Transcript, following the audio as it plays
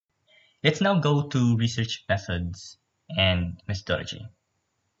Let's now go to research methods and methodology.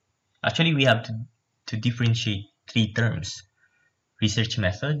 Actually, we have to differentiate three terms: research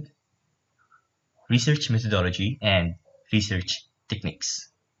method, research methodology, and research techniques.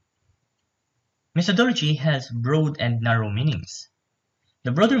 Methodology has broad and narrow meanings.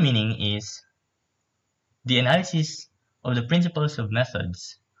 The broader meaning is the analysis of the principles of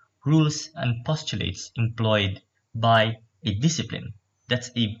methods, rules, and postulates employed by a discipline. That's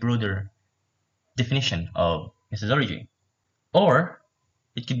a broader definition of methodology. Or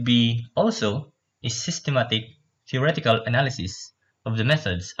it could be also a systematic theoretical analysis of the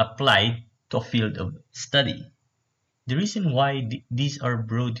methods applied to a field of study. The reason why these are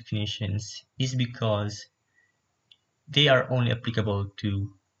broad definitions is because they are only applicable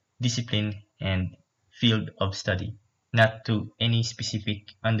to discipline and field of study, not to any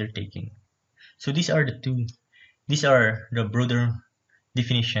specific undertaking. So these are the broader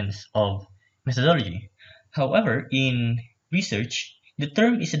definitions of methodology. However, in research, the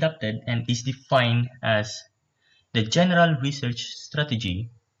term is adopted and is defined as the general research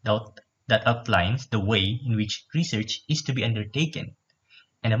strategy that outlines the way in which research is to be undertaken,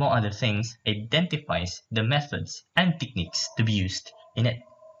 and among other things, identifies the methods and techniques to be used in it.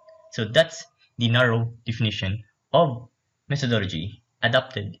 So that's the narrow definition of methodology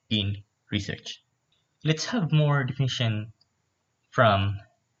adopted in research. Let's have more definition from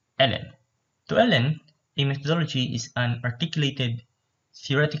Ellen. To Ellen, a methodology is an articulated,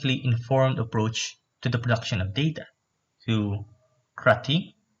 theoretically informed approach to the production of data. To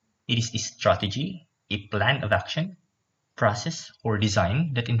Krati, it is a strategy, a plan of action, process, or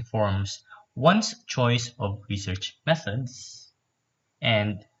design that informs one's choice of research methods.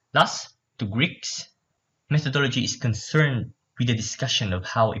 And thus, to Greeks, methodology is concerned with the discussion of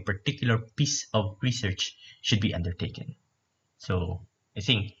how a particular piece of research should be undertaken. So I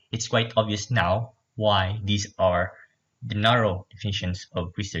think it's quite obvious now why these are the narrow definitions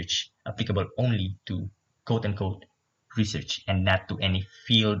of research applicable only to quote-unquote research and not to any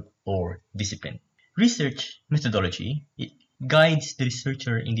field or discipline. Research methodology, it guides the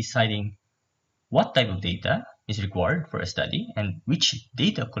researcher in deciding what type of data is required for a study and which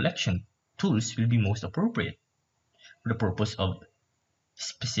data collection tools will be most appropriate for the purpose of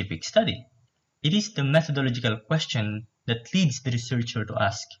specific study. It is the methodological question that leads the researcher to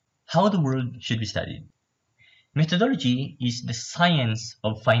ask how the world should be studied. Methodology is the science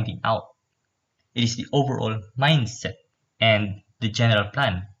of finding out. It is the overall mindset and the general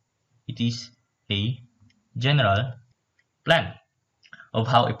plan. It is a general plan of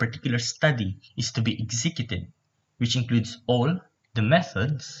how a particular study is to be executed, which includes all the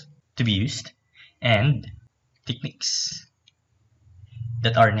methods to be used and techniques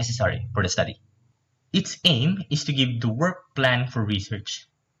that are necessary for the study. Its aim is to give the work plan for research.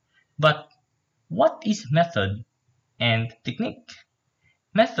 But what is method and technique?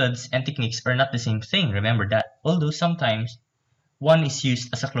 Methods and techniques are not the same thing, remember that, although sometimes one is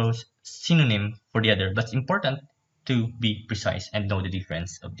used as a close synonym for the other, but it's important to be precise and know the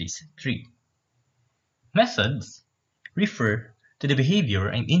difference of these three. Methods refer to the behavior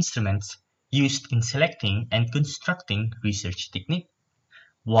and instruments used in selecting and constructing research technique,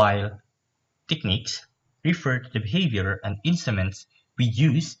 while techniques refer to the behavior and instruments we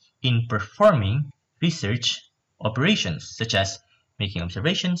use in performing research operations, such as making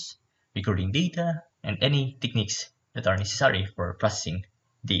observations, recording data, and any techniques that are necessary for processing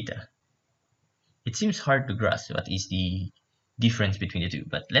data. It seems hard to grasp what is the difference between the two,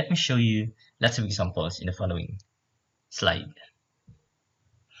 but let me show you lots of examples in the following slide.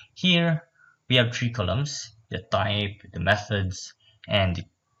 Here we have three columns: the type, the methods, and the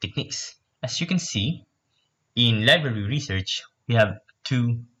techniques. As you can see, in library research, we have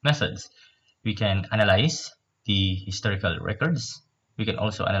two methods. We can analyze the historical records. We can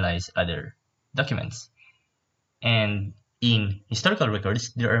also analyze other documents. And in historical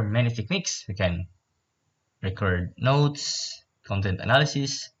records, there are many techniques. We can record notes, content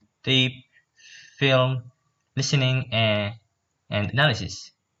analysis, tape, film, listening, and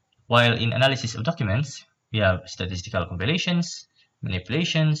analysis. While in analysis of documents, we have statistical compilations,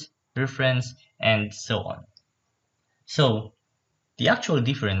 manipulations, reference, and so on. So the actual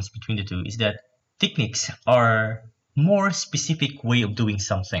difference between the two is that techniques are more specific way of doing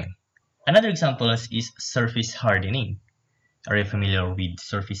something. Another example is surface hardening. Are you familiar with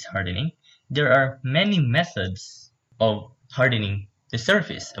surface hardening? There are many methods of hardening the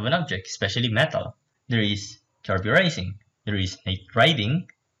surface of an object, especially metal. There is carburizing, there is nitriding,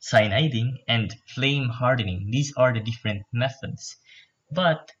 cyaniding, and flame hardening. These are the different methods.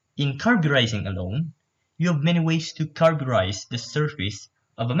 But in carburizing alone, you have many ways to carburize the surface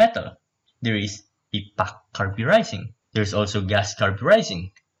of a metal. there is a pack carburizing. There's also gas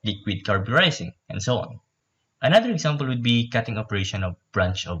carburizing, liquid carburizing, and so on. Another example would be cutting operation of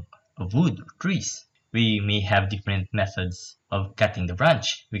branch of wood or trees. We may have different methods of cutting the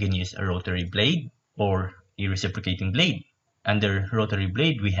branch. We can use a rotary blade or a reciprocating blade. Under rotary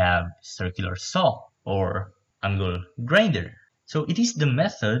blade, we have circular saw or angle grinder. So it is the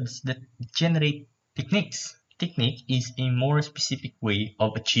methods that generate techniques. Technique is a more specific way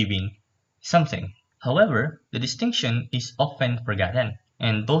of achieving something. However, the distinction is often forgotten,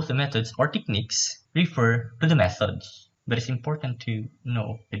 and both the methods or techniques refer to the methods, but it's important to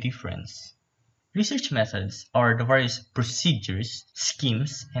know the difference. Research methods are the various procedures,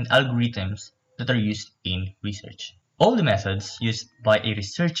 schemes, and algorithms that are used in research. All the methods used by a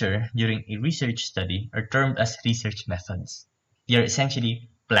researcher during a research study are termed as research methods. They are essentially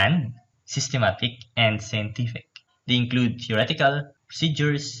planned, systematic, and scientific. They include theoretical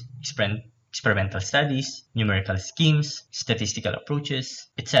procedures, experimental studies, numerical schemes, statistical approaches,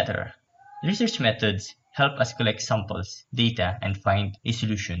 etc. Research methods help us collect samples, data, and find a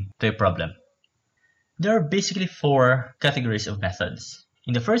solution to a problem. There are basically 4 categories of methods.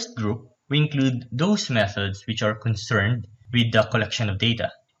 In the first group, we include those methods which are concerned with the collection of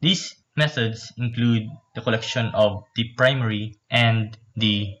data. These methods include the collection of the primary and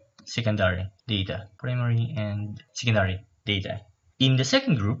the secondary data. In the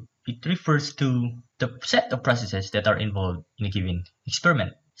second group, it refers to the set of processes that are involved in a given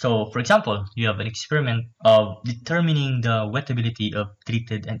experiment. So, for example, you have an experiment of determining the wettability of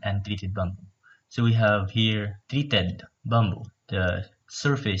treated and untreated bamboo. So we have here treated bamboo. The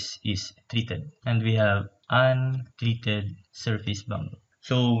surface is treated, and we have untreated surface bamboo.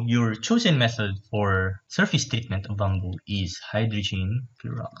 So your chosen method for surface treatment of bamboo is hydrogen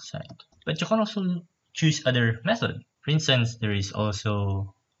peroxide. But you can also choose other method. For instance, there is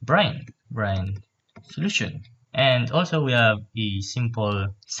also brine solution. And also we have a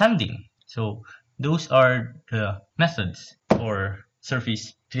simple sanding. So those are the methods for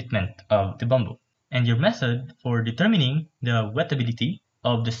surface treatment of the bamboo. And your method for determining the wettability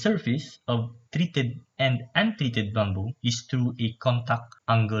of the surface of treated and untreated bamboo is through a contact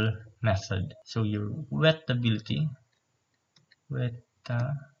angle method. So your wettability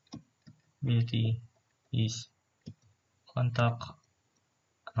is contact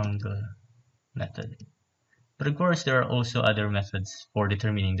angle method. But of course, there are also other methods for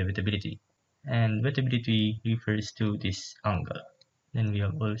determining the wettability. And wettability refers to this angle. Then we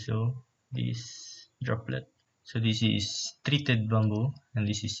have also this droplet. So this is treated bamboo and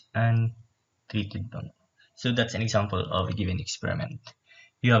this is untreated bamboo. So that's an example of a given experiment.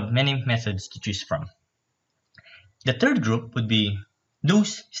 You have many methods to choose from. The third group would be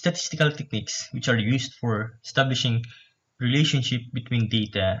those statistical techniques which are used for establishing relationship between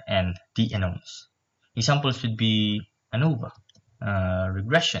data and the unknowns. Examples would be ANOVA,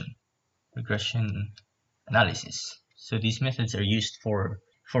 regression analysis. So these methods are used for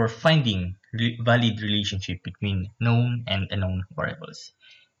finding valid relationship between known and unknown variables.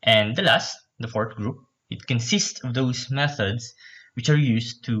 And the fourth group, it consists of those methods which are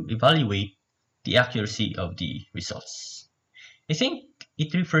used to evaluate the accuracy of the results. I think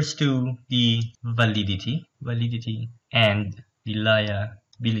it refers to the validity and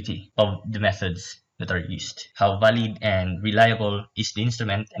reliability of the methods that are used. How valid and reliable is the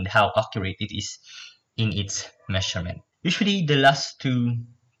instrument and how accurate it is in its measurement. Usually the last 2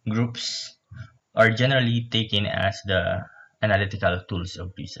 groups are generally taken as the analytical tools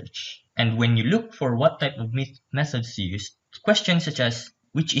of research. And when you look for what type of methods to use, questions such as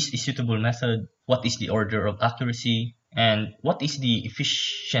which is a suitable method, what is the order of accuracy, and what is the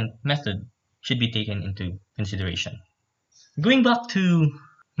efficient method should be taken into consideration. Going back to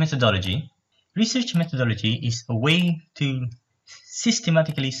methodology, research methodology is a way to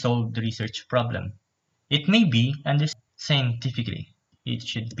systematically solve the research problem. It may be understood scientifically. It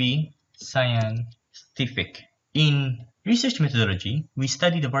should be scientific. In research methodology, we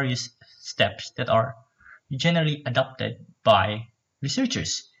study the various steps that are generally adopted by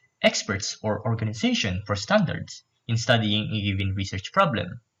researchers, experts, or organizations for standards in studying a given research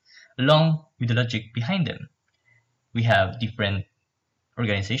problem, along with the logic behind them. We have different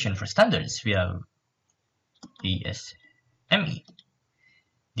organizations for standards. We have ASME,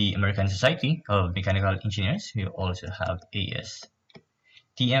 the American Society of Mechanical Engineers. We also have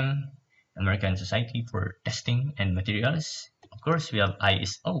ASTM, American Society for Testing and Materials. Of course, we have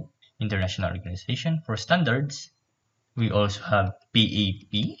ISO, International Organization for Standards. We also have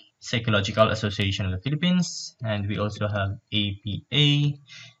PAP, Psychological Association of the Philippines, and we also have APA,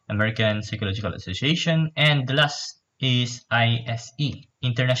 American Psychological Association, and the last is ISE,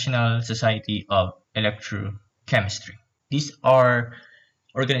 International Society of Electrochemistry. These are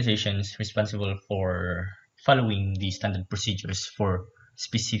organizations responsible for following the standard procedures for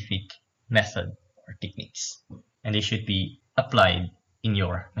specific method or techniques, and they should be applied in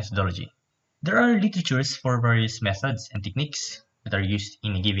your methodology. There are literatures for various methods and techniques that are used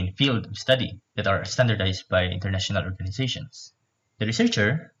in a given field of study that are standardized by international organizations. The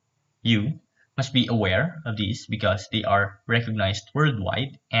researcher, you, must be aware of these because they are recognized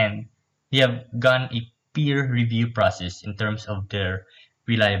worldwide and they have gone a peer review process in terms of their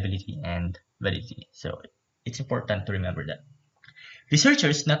reliability and validity. So it's important to remember that.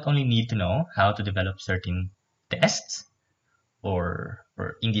 Researchers not only need to know how to develop certain tests or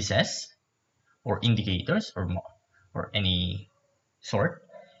indices or indicators or any sort,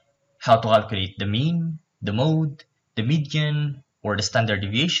 how to calculate the mean, the mode, the median, or the standard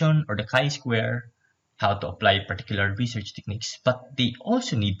deviation, or the chi-square, how to apply particular research techniques, but they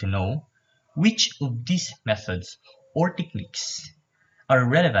also need to know which of these methods or techniques are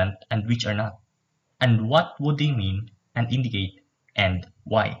relevant and which are not, and what would they mean and indicate and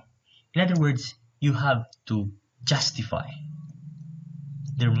why. In other words, you have to justify.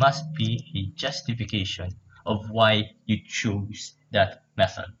 There must be a justification of why you choose that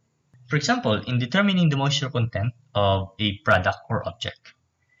method. For example, in determining the moisture content of a product or object,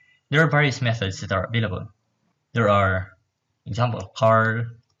 there are various methods that are available. There are, example, Carl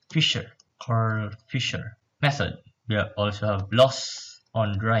Fisher method. We also have loss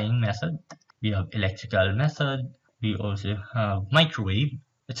on drying method. We have electrical method. We also have microwave,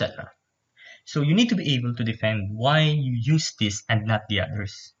 etc. So you need to be able to defend why you use this and not the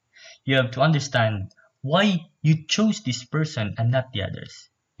others. You have to understand why you chose this person and not the others.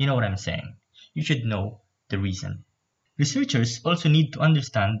 You know what I'm saying? You should know the reason. Researchers also need to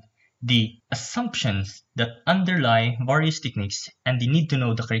understand the assumptions that underlie various techniques, and they need to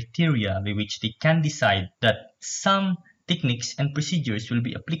know the criteria by which they can decide that some techniques and procedures will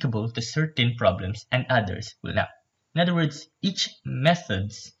be applicable to certain problems and others will not. In other words, each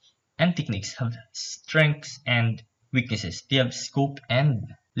methods and techniques have strengths and weaknesses. They have scope and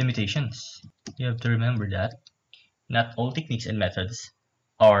limitations. You have to remember that not all techniques and methods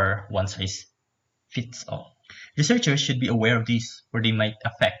are one size fits all. Researchers should be aware of these, or they might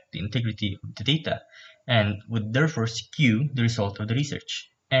affect the integrity of the data and would therefore skew the result of the research.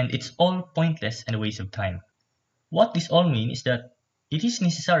 And it's all pointless and a waste of time. What this all means is that it is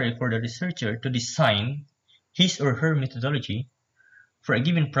necessary for the researcher to design his or her methodology for a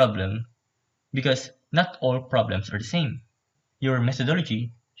given problem because not all problems are the same. Your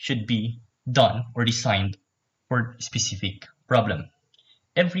methodology should be done or designed for a specific problem.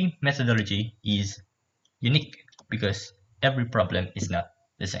 Every methodology is unique because every problem is not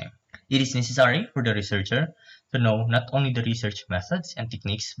the same. It is necessary for the researcher to know not only the research methods and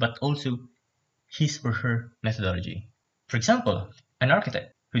techniques but also his or her methodology. For example, an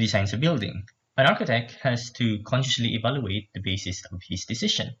architect who designs a building. An architect has to consciously evaluate the basis of his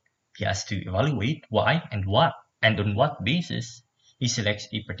decision. He has to evaluate why and what, and on what basis he selects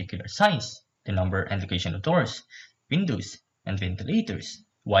a particular size, the number and location of doors, windows, and ventilators,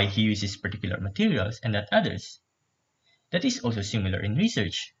 why he uses particular materials and not others. That is also similar in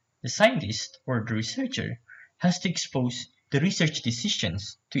research. The scientist or the researcher has to expose the research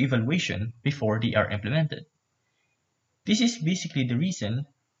decisions to evaluation before they are implemented. This is basically the reason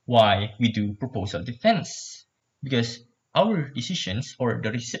why we do proposal defense, because our decisions or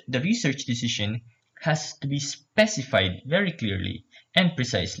the research decision has to be specified very clearly and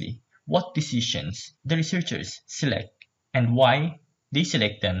precisely what decisions the researchers select and why they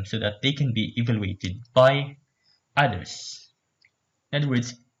select them so that they can be evaluated by others. In other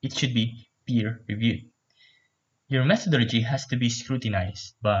words, it should be peer reviewed. Your methodology has to be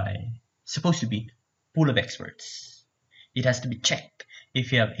scrutinized by, supposed to be, pool of experts. It has to be checked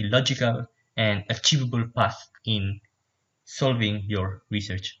if you have a logical and achievable path in solving your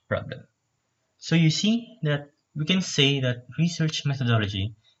research problem. So you see that we can say that research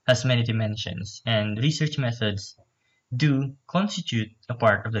methodology has many dimensions, and research methods do constitute a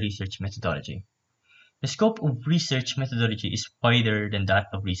part of the research methodology. The scope of research methodology is wider than that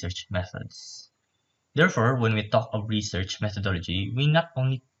of research methods. Therefore, when we talk of research methodology, we not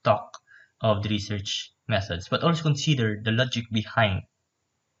only talk of the research methods, but also consider the logic behind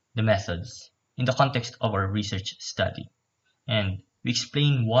the methods in the context of our research study. And we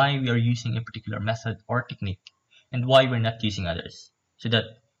explain why we are using a particular method or technique and why we're not using others, so that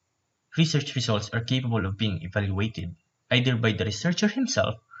research results are capable of being evaluated either by the researcher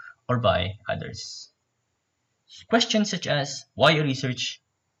himself or by others. Questions such as why a research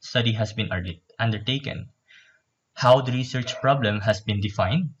study has been undertaken, how the research problem has been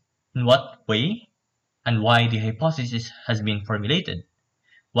defined, in what way, and why the hypothesis has been formulated,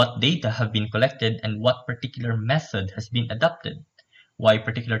 what data have been collected and what particular method has been adopted, why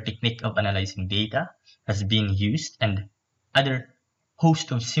particular technique of analyzing data has been used, and other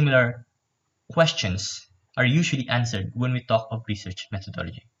host of similar questions are usually answered when we talk of research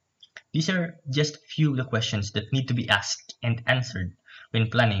methodology. These are just a few of the questions that need to be asked and answered when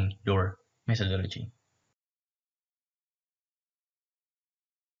planning your methodology.